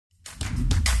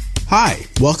Hi,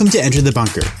 welcome to Enter the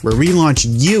Bunker, where we launch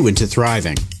you into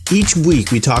thriving. Each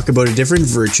week we talk about a different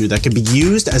virtue that can be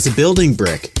used as a building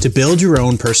brick to build your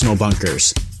own personal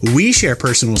bunkers. We share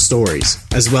personal stories,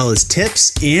 as well as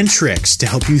tips and tricks to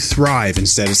help you thrive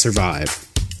instead of survive.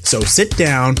 So sit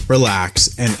down,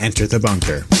 relax, and enter the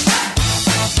bunker.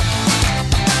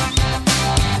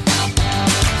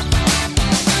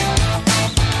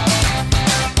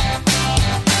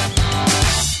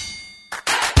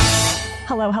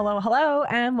 Hello,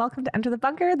 and welcome to Enter the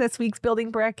Bunker. This week's building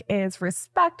brick is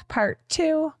Respect Part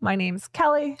 2. My name's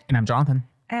Kelly. And I'm Jonathan.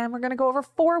 And we're going to go over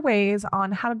 4 ways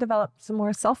on how to develop some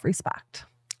more self-respect.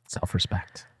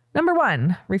 Self-respect. Number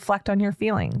 1, reflect on your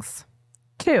feelings.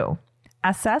 2,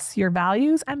 assess your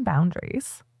values and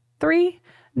boundaries. 3,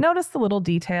 notice the little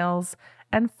details.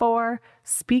 And 4,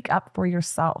 speak up for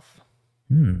yourself.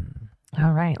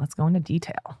 All right, let's go into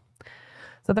detail.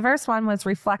 So the first one was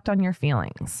reflect on your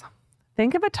feelings.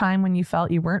 Think of a time when you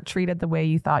felt you weren't treated the way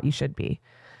you thought you should be.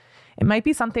 It might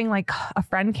be something like a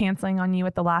friend canceling on you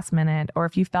at the last minute, or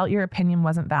if you felt your opinion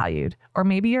wasn't valued, or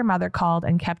maybe your mother called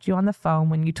and kept you on the phone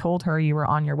when you told her you were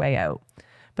on your way out.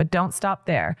 But don't stop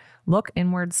there. Look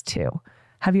inwards too.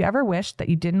 Have you ever wished that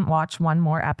you didn't watch one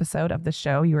more episode of the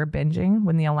show you were binging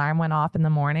when the alarm went off in the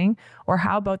morning? Or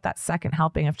how about that second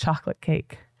helping of chocolate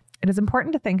cake? It is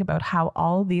important to think about how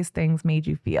all these things made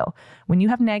you feel. When you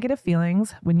have negative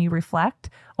feelings, when you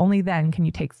reflect, only then can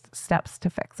you take steps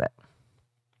to fix it.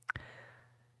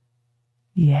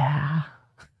 Yeah.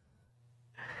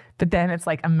 But then it's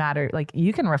like a matter, like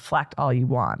you can reflect all you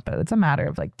want, but it's a matter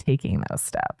of like taking those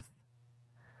steps.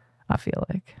 I feel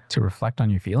like. To reflect on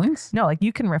your feelings? No, like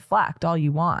you can reflect all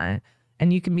you want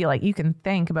and you can be like, you can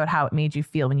think about how it made you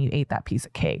feel when you ate that piece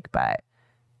of cake, but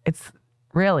it's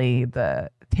really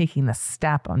taking the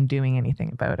step on doing anything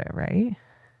about it, right?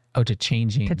 Oh, to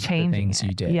changing the things you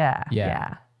did.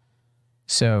 Yeah.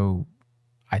 So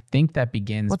I think that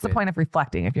begins What's the point of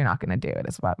reflecting if you're not going to do it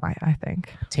is what I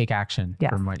think. Take action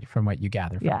from what you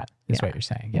gather from it is what you're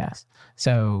saying. Yeah. Yes.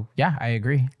 So yeah, I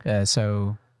agree.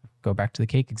 So go back to the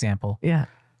cake example. Yeah.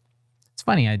 It's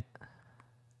funny.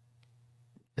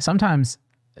 Sometimes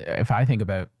if I think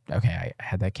about, okay, I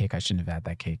had that cake, I shouldn't have had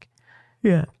that cake.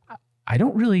 Yeah. I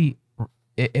don't really,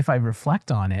 if I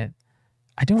reflect on it,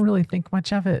 I don't really think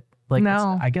much of it. Like,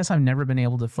 no. I guess I've never been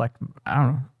able to reflect. I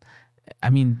don't know.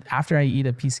 I mean, after I eat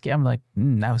a piece of cake, I'm like,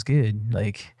 that was good.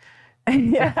 Like,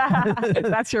 yeah,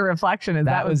 that's your reflection.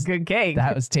 That was good cake.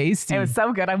 That was tasty. It was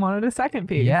so good. I wanted a second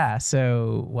piece. Yeah.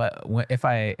 So what if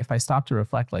I stop to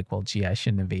reflect, like, well, gee, I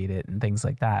shouldn't have ate it and things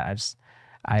like that.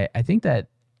 I think that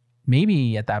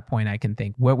maybe at that point I can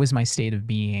think, what was my state of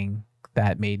being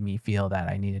that made me feel that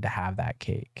I needed to have that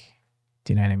cake?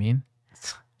 Do you know what I mean?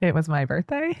 It was my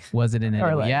birthday. Was it in it?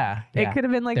 Like, yeah. It could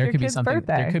have been like your kid's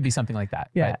birthday. There could be something like that.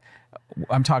 Yeah. But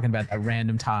I'm talking about a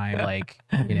random time, like,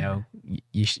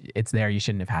 it's there. You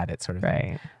shouldn't have had it, sort of right.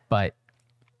 thing. But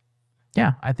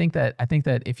yeah, I think that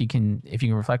if you can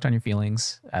reflect on your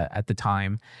feelings at the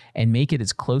time and make it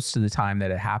as close to the time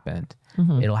that it happened,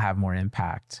 it'll have more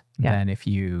impact than if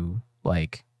you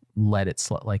like let it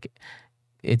like.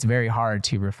 It's very hard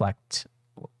to reflect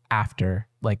after,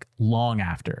 like long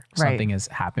after something has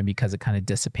happened, because it kind of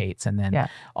dissipates, and then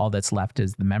all that's left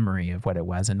is the memory of what it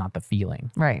was and not the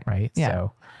feeling. Right. Yeah.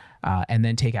 So, and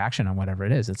then take action on whatever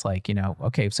it is. It's like,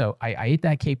 okay, so I ate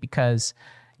that cake because,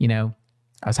 I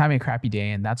was having a crappy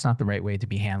day, and that's not the right way to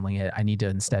be handling it. I need to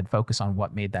instead focus on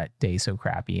what made that day so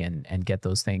crappy and get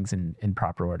those things in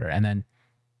proper order. And then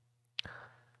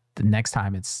the next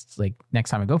time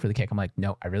I go for the cake, I'm like,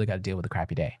 no, I really got to deal with a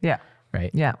crappy day. Yeah. Right.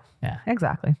 Yeah. Yeah.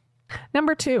 Exactly.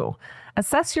 Number 2,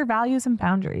 assess your values and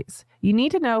boundaries. You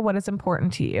need to know what is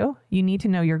important to you. You need to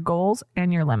know your goals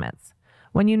and your limits.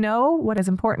 When you know what is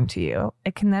important to you,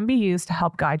 it can then be used to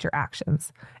help guide your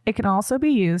actions. It can also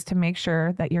be used to make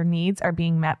sure that your needs are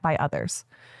being met by others.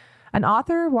 An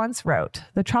author once wrote,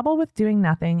 "The trouble with doing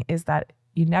nothing is that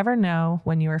you never know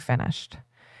when you are finished.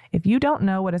 If you don't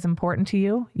know what is important to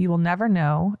you, you will never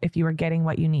know if you are getting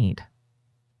what you need."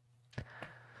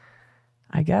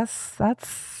 I guess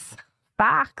that's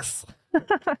facts.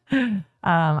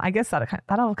 I guess that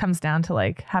all comes down to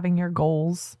like having your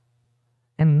goals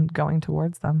and going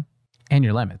towards them. And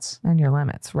your limits.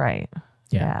 Right.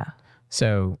 Yeah.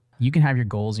 So you can have your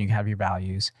goals and you can have your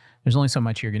values. There's only so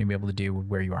much you're going to be able to do with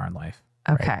where you are in life.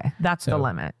 Okay. Right? That's the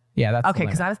limit. Yeah, that's okay.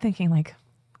 Because I was thinking like,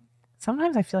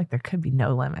 sometimes I feel like there could be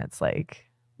no limits. Like,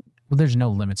 well, there's no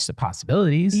limits to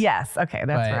possibilities. Yes. Okay.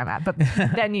 That's where I'm at. But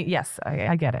then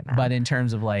I get it now. But in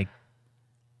terms of like,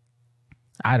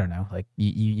 I don't know, like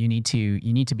you need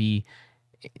to be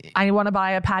I want to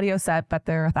buy a patio set, but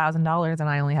they're $1,000 and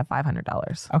I only have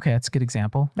 $500. Okay, that's a good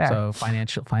example. There. So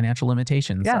financial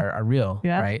limitations are real,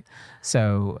 right?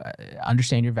 So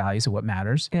understand your values of what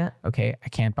matters. Yeah. Okay, I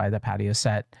can't buy the patio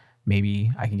set.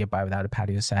 Maybe I can get by without a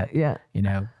patio set. Yeah. You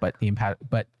know, but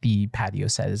the patio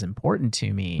set is important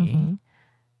to me. Mm-hmm.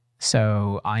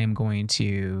 So I am going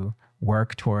to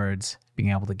work towards being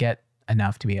able to get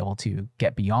enough to be able to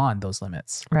get beyond those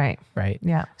limits. Right. Right.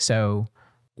 Yeah. So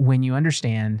when you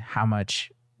understand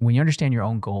when you understand your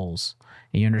own goals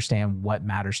and you understand what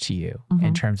matters to you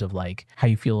in terms of like how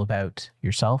you feel about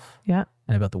yourself and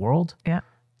about the world. Yeah.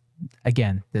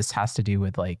 Again, this has to do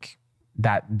with like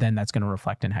that, then that's going to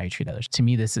reflect in how you treat others. To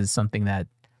me, this is something that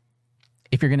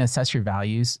if you're going to assess your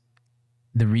values,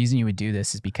 the reason you would do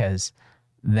this is because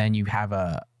then you have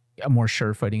a more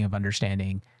sure footing of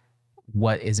understanding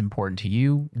what is important to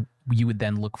you. You would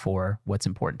then look for what's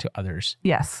important to others.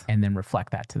 Yes. And then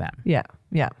reflect that to them. Yeah.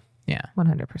 Yeah. Yeah.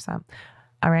 100%.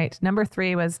 All right. Number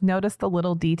 3 was notice the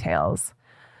little details.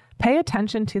 Pay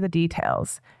attention to the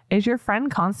details. Is your friend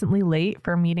constantly late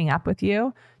for meeting up with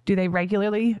you? Do they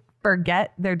regularly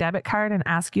forget their debit card and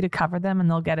ask you to cover them and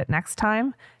they'll get it next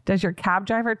time? Does your cab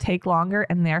driver take longer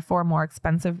and therefore more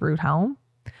expensive route home?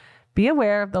 Be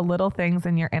aware of the little things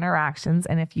in your interactions,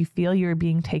 and if you feel you're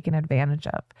being taken advantage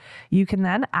of, you can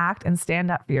then act and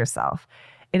stand up for yourself.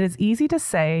 It is easy to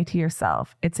say to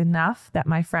yourself, it's enough that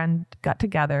my friend got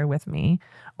together with me,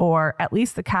 or at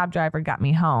least the cab driver got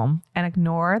me home, and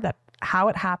ignore that how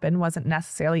it happened wasn't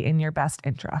necessarily in your best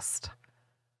interest.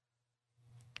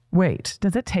 Wait,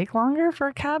 does it take longer for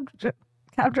a cab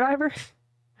driver?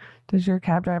 Does your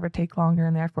cab driver take longer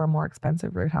and therefore a more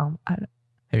expensive route home? Have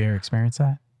you ever experienced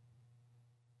that?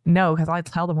 No, because I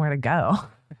tell them where to go.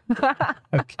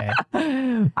 Okay.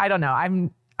 I don't know.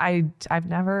 I've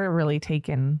never really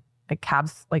taken like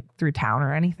cabs like through town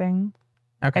or anything.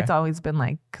 Okay. It's always been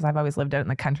like, because I've always lived out in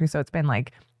the country, so it's been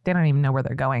like they don't even know where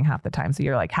they're going half the time. So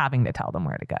you're like having to tell them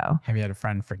where to go. Have you had a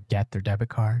friend forget their debit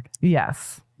card?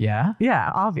 Yes. Yeah.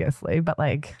 Yeah, obviously. But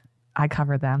like I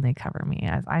cover them, they cover me.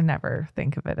 I never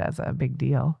think of it as a big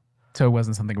deal. So it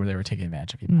wasn't something where they were taking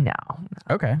advantage of you? No.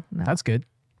 Okay. No. That's good.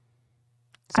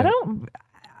 So,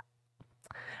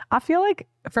 I feel like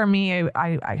for me, it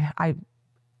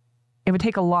would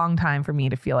take a long time for me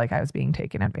to feel like I was being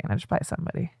taken advantage by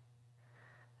somebody.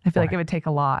 I feel like it would take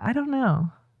a lot. I don't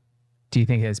know. Do you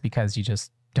think it's because you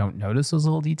just don't notice those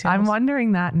little details? I'm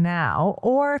wondering that now,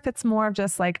 or if it's more of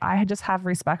just like, I just have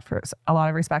a lot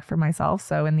of respect for myself.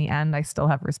 So in the end, I still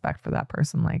have respect for that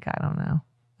person. Like, I don't know.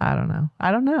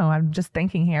 I'm just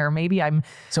thinking here. Maybe I'm.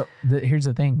 So here's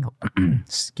the thing.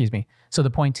 Excuse me. So the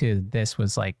point to this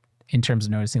was like, in terms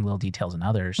of noticing little details in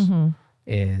others,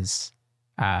 is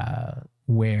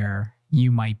where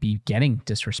you might be getting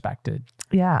disrespected.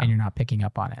 Yeah. And you're not picking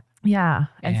up on it. Yeah.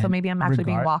 And so maybe I'm actually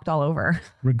being walked all over.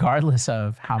 Regardless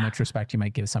of how much respect you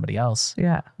might give somebody else.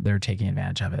 Yeah. They're taking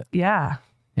advantage of it. Yeah.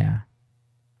 Yeah.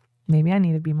 Maybe I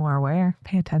need to be more aware.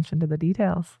 Pay attention to the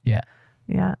details. Yeah.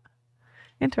 Yeah.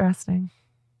 Interesting.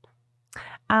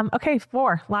 Okay,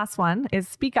 4, last one is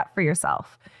speak up for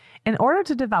yourself. In order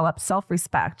to develop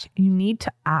self-respect, you need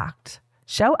to act.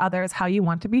 Show others how you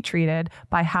want to be treated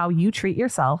by how you treat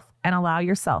yourself and allow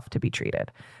yourself to be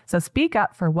treated. So speak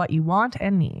up for what you want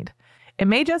and need. It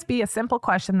may just be a simple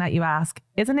question that you ask,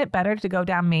 isn't it better to go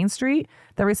down Main Street?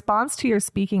 The response to your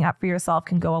speaking up for yourself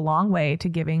can go a long way to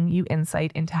giving you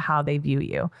insight into how they view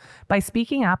you. By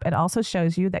speaking up, it also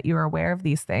shows you that you are aware of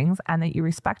these things and that you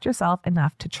respect yourself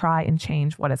enough to try and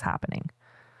change what is happening.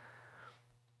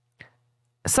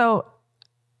 So,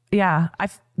 yeah,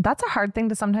 that's a hard thing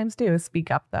to sometimes do, is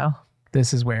speak up though.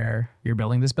 This is where you're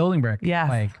building this building brick. Yeah.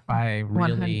 Like by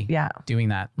really doing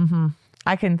that. Mm-hmm.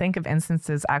 I can think of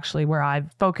instances actually where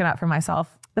I've spoken up for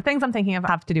myself. The things I'm thinking of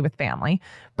have to do with family,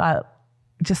 but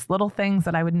just little things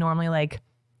that I would normally like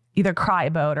either cry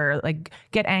about or like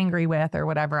get angry with or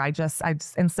whatever. I just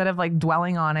instead of like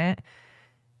dwelling on it,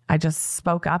 I just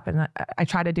spoke up, and I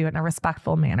try to do it in a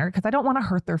respectful manner because I don't want to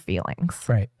hurt their feelings.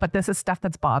 Right. But this is stuff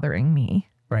that's bothering me.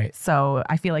 Right. So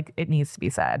I feel like it needs to be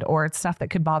said, or it's stuff that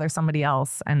could bother somebody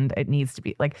else and it needs to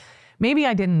be like, maybe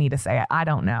I didn't need to say it. I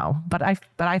don't know. But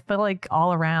I feel like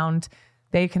all around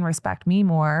they can respect me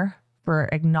more for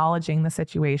acknowledging the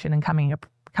situation and coming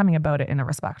about it in a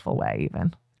respectful way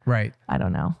even. Right. I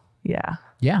don't know. Yeah.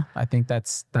 Yeah. I think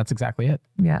that's exactly it.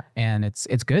 Yeah. And it's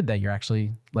good that you're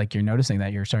actually like, you're noticing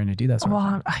that you're starting to do that sort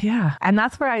of thing. Yeah. And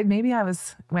that's where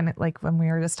when we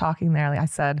were just talking there, like I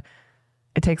said,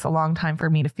 it takes a long time for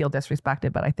me to feel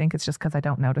disrespected, but I think it's just because I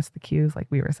don't notice the cues, like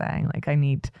we were saying. Like I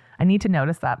need to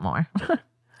notice that more.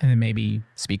 And then maybe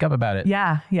speak up about it.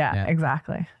 Yeah,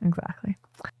 exactly.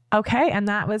 Okay, and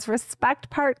that was Respect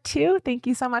Part 2. Thank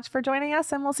you so much for joining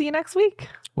us, and we'll see you next week.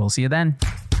 We'll see you then.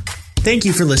 Thank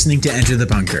you for listening to Enter the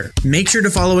Bunker. Make sure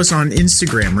to follow us on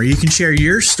Instagram where you can share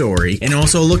your story and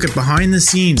also look at behind the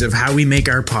scenes of how we make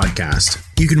our podcast.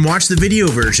 You can watch the video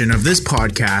version of this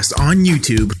podcast on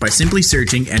YouTube by simply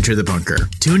searching Enter the Bunker.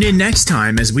 Tune in next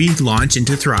time as we launch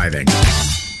into thriving.